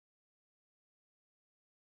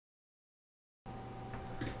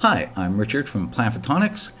Hi, I'm Richard from Plant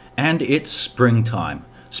Photonics, and it's springtime.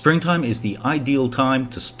 Springtime is the ideal time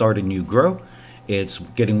to start a new grow. It's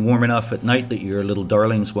getting warm enough at night that your little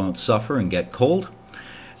darlings won't suffer and get cold.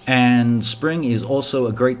 And spring is also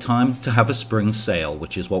a great time to have a spring sale,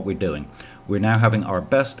 which is what we're doing. We're now having our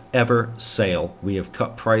best ever sale. We have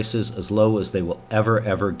cut prices as low as they will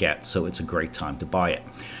ever get, so it's a great time to buy it.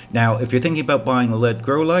 Now, if you're thinking about buying a LED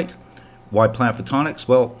grow light, why Plant Photonics?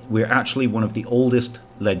 Well, we're actually one of the oldest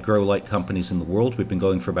LED grow light companies in the world. We've been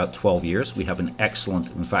going for about 12 years. We have an excellent,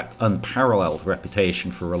 in fact, unparalleled reputation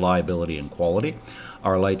for reliability and quality.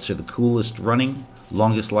 Our lights are the coolest running,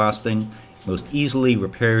 longest lasting, most easily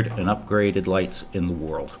repaired and upgraded lights in the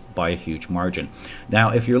world by a huge margin.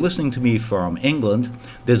 Now, if you're listening to me from England,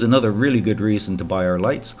 there's another really good reason to buy our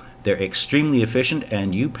lights. They're extremely efficient,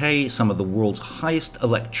 and you pay some of the world's highest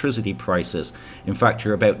electricity prices. In fact,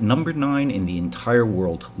 you're about number 9 in the entire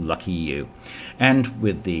world. Lucky you. And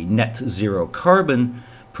with the net zero carbon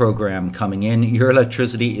program coming in, your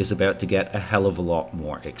electricity is about to get a hell of a lot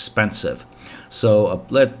more expensive. So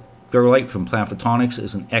a LED grow light from Plant Photonics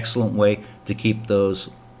is an excellent way to keep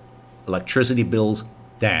those electricity bills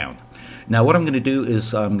down. Now, what I'm going to do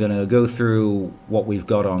is I'm going to go through what we've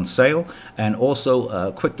got on sale, and also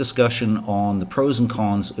a quick discussion on the pros and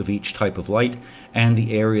cons of each type of light and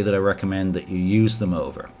the area that I recommend that you use them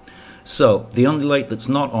over. So the only light that's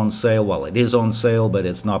not on sale, well, it is on sale, but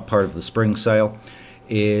it's not part of the spring sale,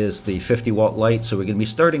 is the 50-watt light. So we're going to be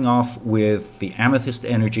starting off with the Amethyst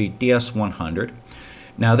Energy DS100.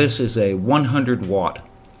 Now, this is a 100-watt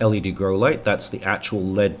LED grow light. That's the actual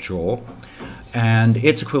LED draw, and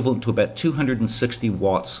it's equivalent to about 260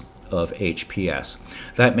 watts of HPS.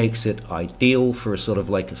 That makes it ideal for sort of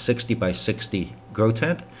like a 60 by 60 grow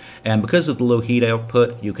tent, and because of the low heat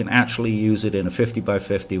output, you can actually use it in a 50 by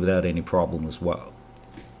 50 without any problem as well.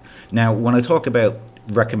 Now, when I talk about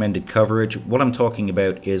recommended coverage, what I'm talking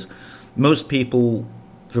about is for most people,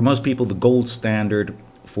 the gold standard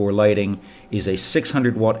for lighting is a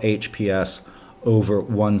 600 watt HPS over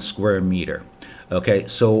 1 square meter. Okay,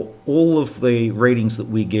 so all of the ratings that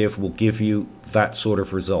we give will give you that sort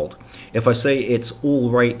of result. If I say it's all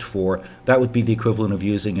right for, that would be the equivalent of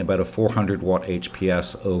using about a 400 watt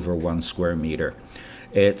HPS over 1 square meter.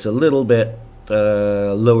 It's a little bit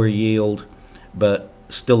lower yield, but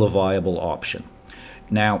still a viable option.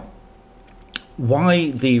 Now, why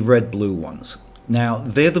the red-blue ones? Now,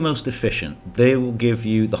 they're the most efficient. They will give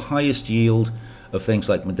you the highest yield of things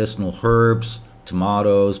like medicinal herbs,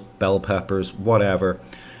 tomatoes, bell peppers, whatever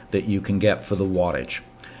that you can get for the wattage.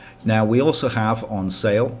 Now, we also have on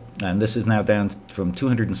sale, and this is now down from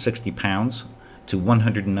 £260 to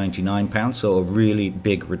 £199, so a really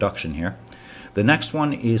big reduction here. The next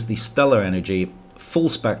one is the Stellar Energy Full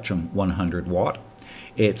Spectrum 100 watt.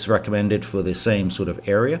 It's recommended for the same sort of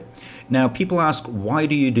area. Now, people ask, why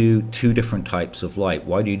do you do two different types of light?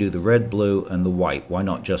 Why do you do the red, blue, and the white? Why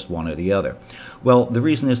not just one or the other? Well, the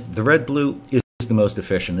reason is the red, blue is the most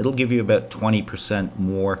efficient. It'll give you about 20%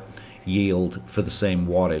 more yield for the same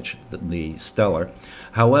wattage than the Stellar.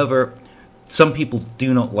 However, some people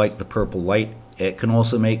do not like the purple light. It can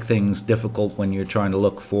also make things difficult when you're trying to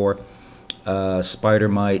look for spider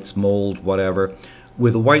mites, mold, whatever.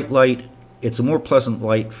 With a white light, it's a more pleasant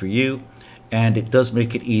light for you, and it does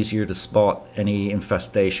make it easier to spot any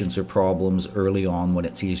infestations or problems early on when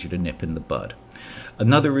it's easier to nip in the bud.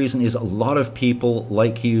 Another reason is a lot of people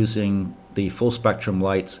like using the full spectrum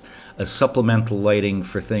lights as supplemental lighting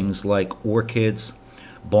for things like orchids,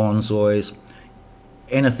 bonsais,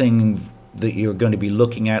 anything that you're going to be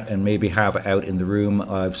looking at and maybe have out in the room.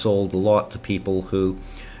 I've sold a lot to people who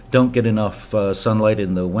don't get enough sunlight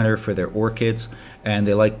in the winter for their orchids, and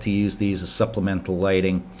they like to use these as supplemental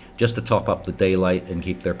lighting just to top up the daylight and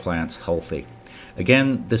keep their plants healthy.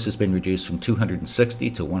 Again, this has been reduced from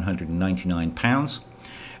 £260 to £199,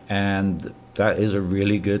 and that is a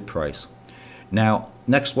really good price. Now,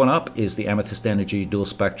 next one up is the Amethyst Energy Dual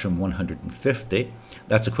Spectrum 150.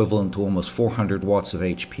 That's equivalent to almost 400 watts of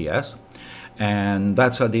HPS, and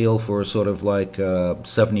that's ideal for sort of like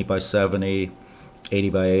 70 by 70, 80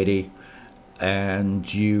 by 80,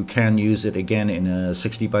 and you can use it again in a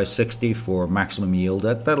 60 by 60 for maximum yield.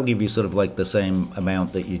 That'll give you sort of like the same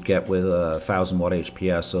amount that you'd get with a 1000 watt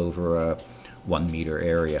HPS over a 1 meter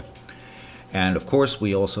area. And of course,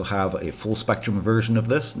 we also have a full spectrum version of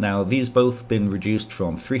this. Now, these both been reduced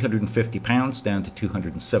from £350 down to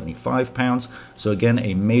 £275, so again,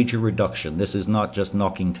 a major reduction. This is not just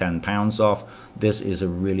knocking £10 off, this is a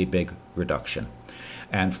really big reduction.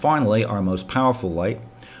 And finally, our most powerful light,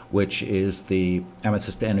 which is the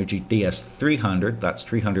Amethyst Energy DS300. That's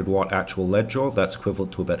 300 watt actual LED draw. That's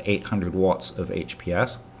equivalent to about 800 watts of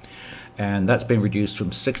HPS. And that's been reduced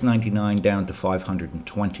from $6.99 down to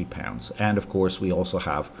 £520. And of course, we also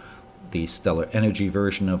have the stellar energy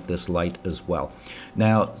version of this light as well.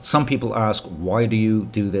 Now, some people ask, why do you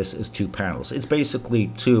do this as 2 panels? It's basically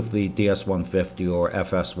 2 of the DS150 or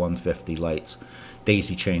FS150 lights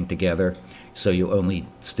daisy chained together, so you only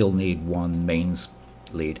still need 1 mains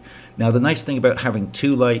lead. Now, the nice thing about having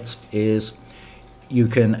 2 lights is you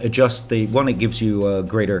can adjust the one. It gives you a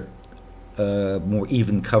greater, more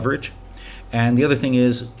even coverage. And the other thing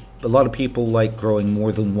is, a lot of people like growing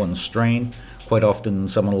more than 1 strain. Quite often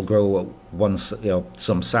someone will grow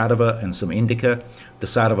some sativa and some indica. The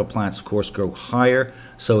sativa plants, of course, grow higher,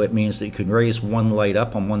 so it means that you can raise 1 light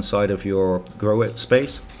up on one side of your grow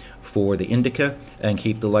space for the indica and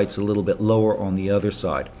keep the lights a little bit lower on the other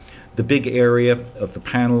side. The big area of the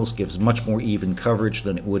panels gives much more even coverage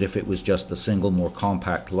than it would if it was just a single, more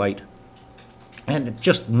compact light, and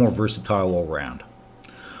just more versatile all around.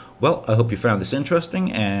 Well, I hope you found this interesting,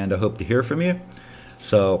 and I hope to hear from you.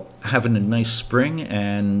 So, having a nice spring,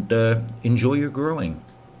 and enjoy your growing.